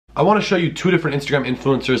I want to show you 2 different Instagram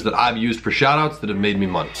influencers that I've used for shoutouts that have made me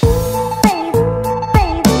money.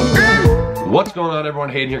 What's going on, everyone?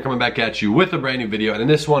 Hayden here, coming back at you with a brand new video, and in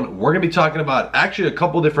this one we're gonna be talking about actually a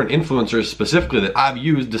couple different influencers specifically that I've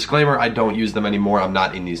used. Disclaimer, I don't use them anymore, I'm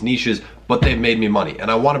not in these niches, but they've made me money,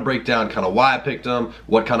 and I want to break down kind of why I picked them,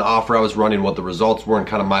 what kind of offer I was running, what the results were, and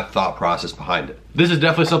kind of my thought process behind it. This is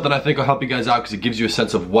definitely something I think will help you guys out because it gives you a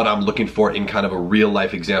sense of what I'm looking for in kind of a real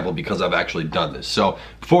life example because I've actually done this. So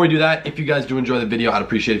before we do that, if you guys do enjoy the video, I'd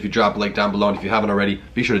appreciate it if you drop a like down below, and if you haven't already,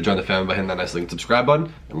 be sure to join the family by hitting that nice link and subscribe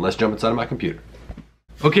button, and let's jump inside of my computer.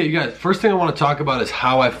 Okay, you guys, first thing I want to talk about is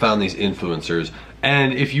how I found these influencers.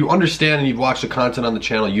 And if you understand and you've watched the content on the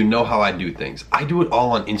channel, you know how I do things. I do it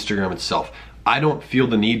all on Instagram itself. I don't feel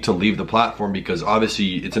the need to leave the platform because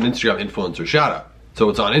obviously it's an Instagram influencer shout out. So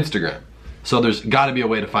it's on Instagram. So there's gotta be a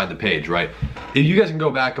way to find the page, right? You guys can go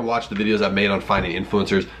back and watch the videos I've made on finding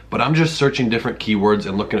influencers, but I'm just searching different keywords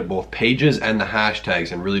and looking at both pages and the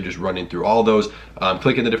hashtags and really just running through all those,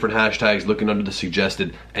 clicking the different hashtags, looking under the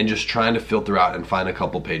suggested, and just trying to filter out and find a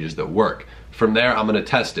couple pages that work. From there, I'm gonna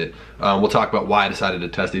test it. We'll talk about why I decided to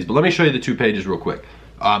test these, but let me show you the 2 pages real quick.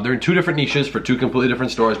 They're in 2 different niches for 2 completely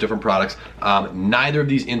different stores, different products. Neither of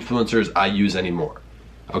these influencers I use anymore,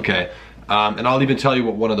 okay? And I'll even tell you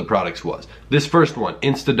what one of the products was. This first one,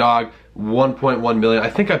 Instadog, 1.1 million. I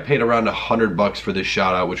think I paid around $100 for this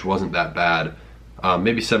shout out, which wasn't that bad.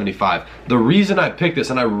 Maybe 75. The reason I picked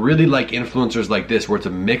this, and I really like influencers like this, where it's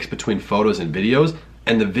a mix between photos and videos,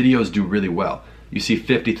 and the videos do really well. You see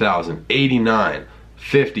 50,000, 89,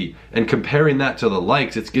 50, and comparing that to the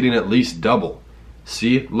likes, it's getting at least double.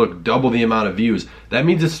 See, look, double the amount of views. That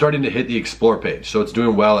means it's starting to hit the explore page, so it's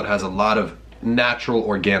doing well. It has a lot of natural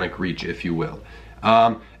organic reach, if you will.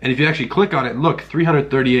 And if you actually click on it, look,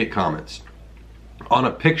 338 comments. On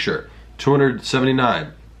a picture,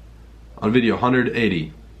 279. On a video,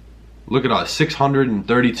 180. Look at all,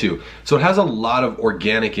 632. So it has a lot of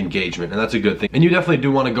organic engagement, and that's a good thing. And you definitely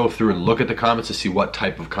do want to go through and look at the comments to see what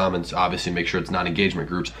type of comments. Obviously make sure it's not engagement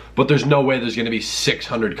groups, but there's no way there's going to be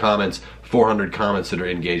 600 comments, 400 comments that are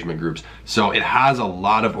engagement groups. So it has a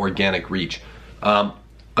lot of organic reach.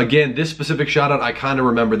 Again, this specific shout out, I kind of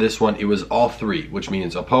remember this one. It was all 3, which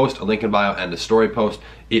means a post, a link in bio, and a story post.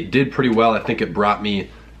 It did pretty well. I think it brought me,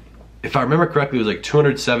 if I remember correctly, it was like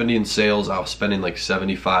 270 in sales. I was spending like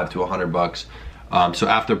 75 to 100 bucks. So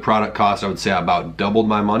after product cost, I would say I about doubled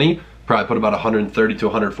my money. Probably put about 130 to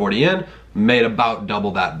 140 in, made about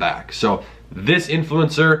double that back. So this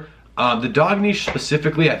influencer, the dog niche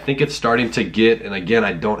specifically, I think it's starting to get, and again,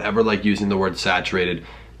 I don't ever like using the word saturated,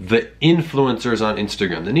 the influencers on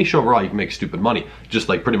Instagram. The niche overall, you can make stupid money, just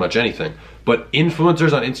like pretty much anything. But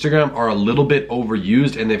influencers on Instagram are a little bit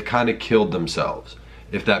overused, and they've kind of killed themselves,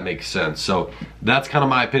 if that makes sense. So that's kind of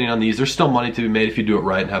my opinion on these. There's still money to be made if you do it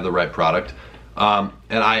right and have the right product. And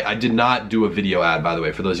I did not do a video ad, by the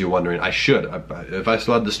way, for those of you wondering. I should. If I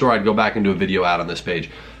still had the store, I'd go back and do a video ad on this page.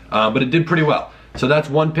 But it did pretty well. So that's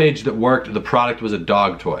one page that worked. The product was a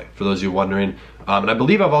dog toy, for those of you wondering. And I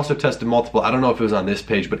believe I've also tested multiple, I don't know if it was on this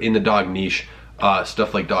page, but in the dog niche,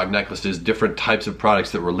 stuff like dog necklaces, different types of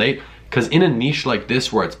products that relate. Because in a niche like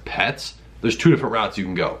this where it's pets, there's 2 different routes you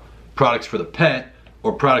can go. Products for the pet,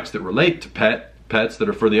 or products that relate to pets that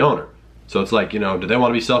are for the owner. So it's like, you know, do they want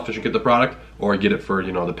to be selfish and get the product, or get it for,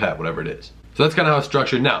 you know, the pet, whatever it is. So that's kind of how it's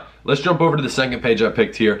structured. Now, let's jump over to the second page I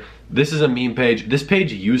picked here. This is a meme page. This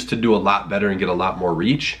page used to do a lot better and get a lot more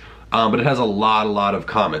reach. But it has a lot of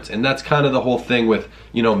comments, and that's kind of the whole thing with,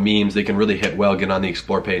 you know, memes. They can really hit well, get on the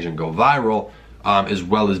explore page and go viral, as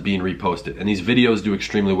well as being reposted, and these videos do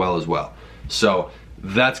extremely well as well. So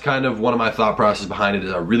that's kind of one of my thought process behind it,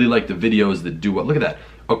 is I really like the videos that do what. Look at that,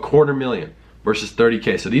 250,000 versus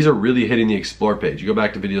 30K. So these are really hitting the explore page. You go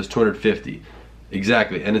back to videos, 250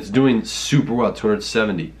 exactly, and it's doing super well,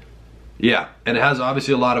 270. Yeah, and it has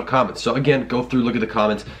obviously a lot of comments. So again, go through, look at the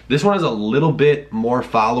comments. This one has a little bit more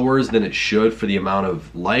followers than it should for the amount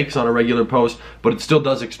of likes on a regular post, but it still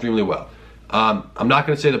does extremely well. I'm not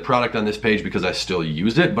gonna say the product on this page because I still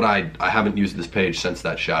use it, but I haven't used this page since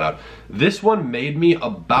that shout out. This one made me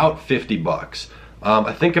about 50 bucks.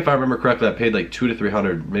 I think if I remember correctly, I paid like 200 to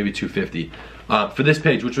 300, maybe 250. For this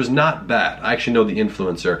page, which was not bad. I actually know the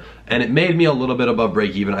influencer, and it made me a little bit above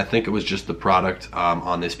break even. I think it was just the product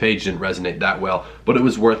on this page didn't resonate that well, but it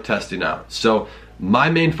was worth testing out. So my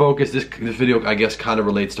main focus, this video I guess kind of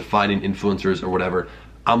relates to finding influencers or whatever.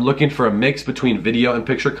 I'm looking for a mix between video and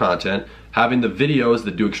picture content, having the videos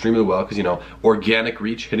that do extremely well, because, you know, organic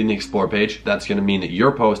reach, hitting the explore page, that's gonna mean that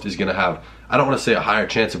your post is gonna have, I don't wanna say a higher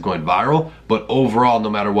chance of going viral, but overall, no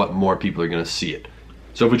matter what, more people are gonna see it.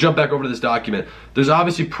 So if we jump back over to this document, there's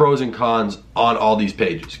obviously pros and cons on all these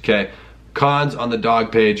pages, okay? Cons on the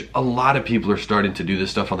dog page, a lot of people are starting to do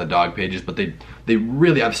this stuff on the dog pages, but they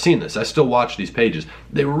really, I've seen this, I still watch these pages,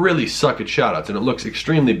 they really suck at shoutouts and it looks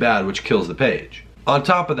extremely bad, which kills the page. On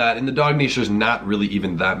top of that, in the dog niche, there's not really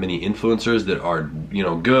even that many influencers that are, you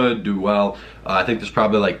know, good, do well. I think there's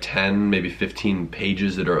probably like 10, maybe 15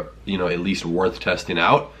 pages that are, you know, at least worth testing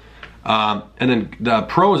out. And then the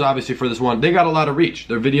pros, obviously, for this one, they got a lot of reach.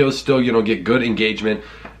 Their videos still, you know, get good engagement.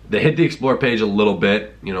 They hit the explore page a little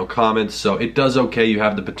bit, you know, comments, so it does okay. You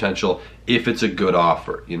have the potential if it's a good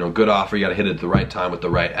offer. You know, good offer, you gotta hit it at the right time with the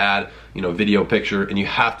right ad, you know, video, picture, and you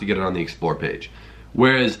have to get it on the explore page.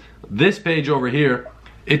 Whereas this page over here,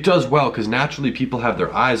 it does well because naturally people have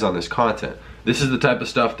their eyes on this content. This is the type of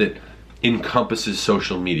stuff that encompasses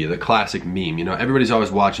social media, the classic meme. You know, everybody's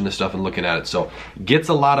always watching this stuff and looking at it, so gets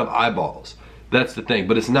a lot of eyeballs. That's the thing,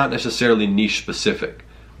 but it's not necessarily niche specific.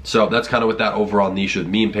 So that's kind of what that overall niche of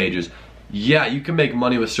meme pages. Yeah, you can make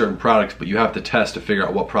money with certain products, but you have to test to figure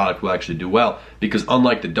out what product will actually do well, because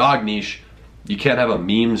unlike the dog niche, you can't have a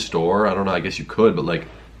meme store. I don't know, I guess you could, but like,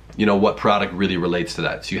 you know, what product really relates to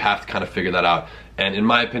that. So you have to kind of figure that out. And in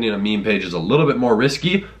my opinion, a meme page is a little bit more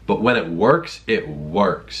risky, but when it works, it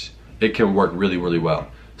works. It can work really, really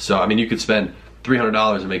well. So, I mean, you could spend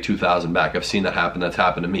 $300 and make $2,000 back. I've seen that happen. That's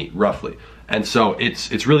happened to me, roughly. And so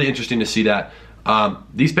it's really interesting to see that.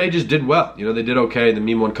 These pages did well. You know, they did okay. The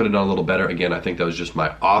meme one could have done a little better. Again, I think that was just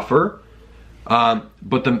my offer.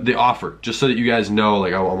 But the offer, just so that you guys know,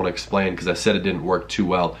 like I want to explain, because I said it didn't work too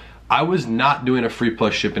well. I was not doing a free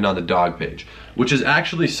plus shipping on the dog page, which is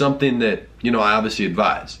actually something that, you know, I obviously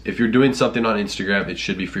advise. If you're doing something on Instagram, it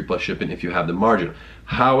should be free plus shipping if you have the margin.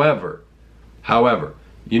 However,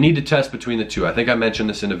 you need to test between the two. I think I mentioned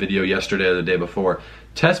this in a video yesterday or the day before.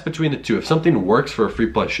 Test between the two. If something works for a free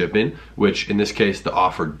plus shipping, which in this case the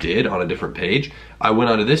offer did on a different page, I went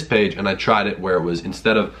onto this page and I tried it where it was,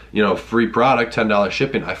 instead of, you know, free product, $10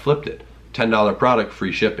 shipping, I flipped it. $10 product,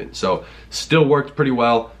 free shipping. So still worked pretty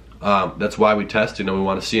well. That's why we test, you know, we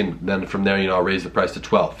want to see, and then from there, you know, I'll raise the price to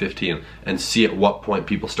 12, 15, and see at what point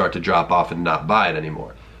people start to drop off and not buy it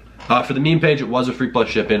anymore. For the meme page, it was a free plus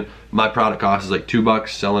shipping. My product cost is like $2,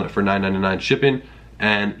 selling it for $9.99 shipping,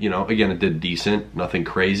 and you know, again, it did decent, nothing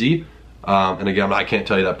crazy. And again, I can't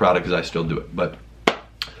tell you that product because I still do it, but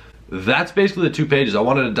that's basically the two pages. I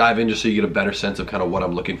wanted to dive in just so you get a better sense of kind of what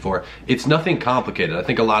I'm looking for. It's nothing complicated. I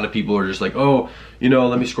think a lot of people are just like, oh, you know,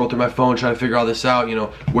 let me scroll through my phone, try to figure all this out. You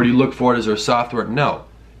know, where do you look for it? Is there software? No.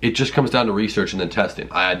 It just comes down to research and then testing.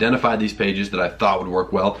 I identified these pages that I thought would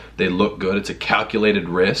work well. They look good. It's a calculated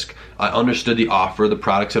risk. I understood the offer. The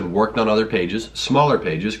products had worked on other pages, smaller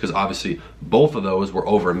pages, because obviously both of those were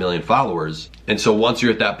over 1 million followers. And so once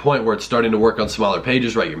you're at that point where it's starting to work on smaller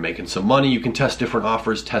pages, right, you're making some money, you can test different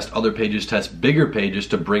offers, test other pages, test bigger pages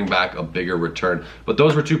to bring back a bigger return. But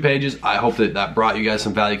those were two pages. I hope that that brought you guys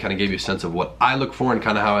some value, kind of gave you a sense of what I look for and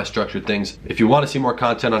kind of how I structured things. If you want to see more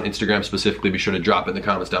content on Instagram specifically, be sure to drop it in the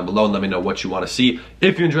comments down below and let me know what you want to see.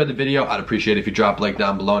 If you enjoyed the video, I'd appreciate it if you drop a like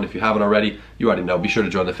down below, and if you haven't already, you already know, be sure to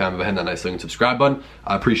join the family by hitting that nice link and subscribe button.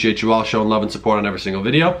 I appreciate you all showing love and support on every single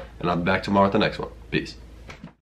video, and I'll be back tomorrow with the next one. Peace.